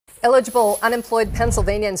Eligible unemployed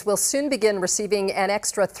Pennsylvanians will soon begin receiving an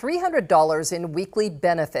extra $300 in weekly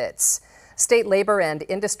benefits. State Labor and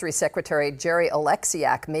Industry Secretary Jerry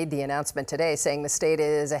Oleksiak made the announcement today, saying the state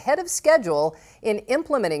is ahead of schedule in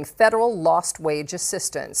implementing federal lost wage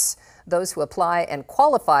assistance. Those who apply and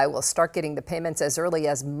qualify will start getting the payments as early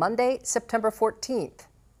as Monday, September 14th.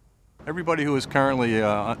 Everybody who is currently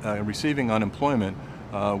receiving unemployment,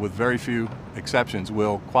 with very few exceptions,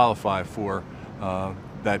 will qualify for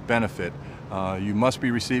that benefit. You must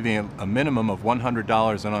be receiving a minimum of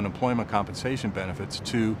 $100 in unemployment compensation benefits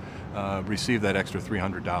to receive that extra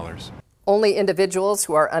 $300. Only individuals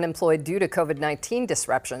who are unemployed due to COVID-19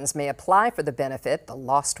 disruptions may apply for the benefit. The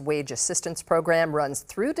Lost Wage Assistance Program runs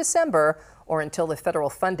through December or until the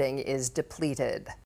federal funding is depleted.